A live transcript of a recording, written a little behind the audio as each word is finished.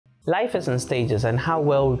Life is in stages, and how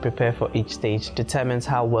well we prepare for each stage determines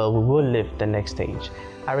how well we will live the next stage.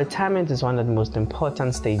 Our retirement is one of the most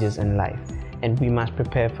important stages in life, and we must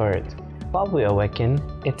prepare for it. While we are working,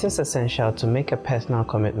 it is essential to make a personal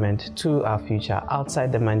commitment to our future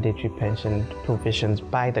outside the mandatory pension provisions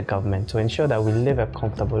by the government to ensure that we live a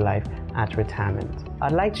comfortable life at retirement.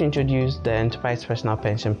 I'd like to introduce the Enterprise Personal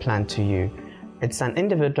Pension Plan to you. It's an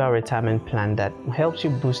individual retirement plan that helps you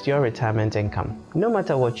boost your retirement income. No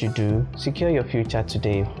matter what you do, secure your future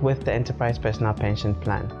today with the Enterprise Personal Pension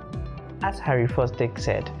Plan. As Harry Fosdick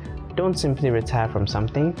said, don't simply retire from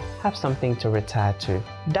something, have something to retire to.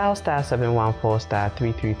 Dial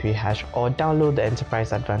 *714*333# or download the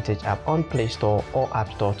Enterprise Advantage app on Play Store or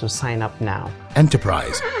App Store to sign up now.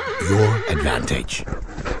 Enterprise, your advantage.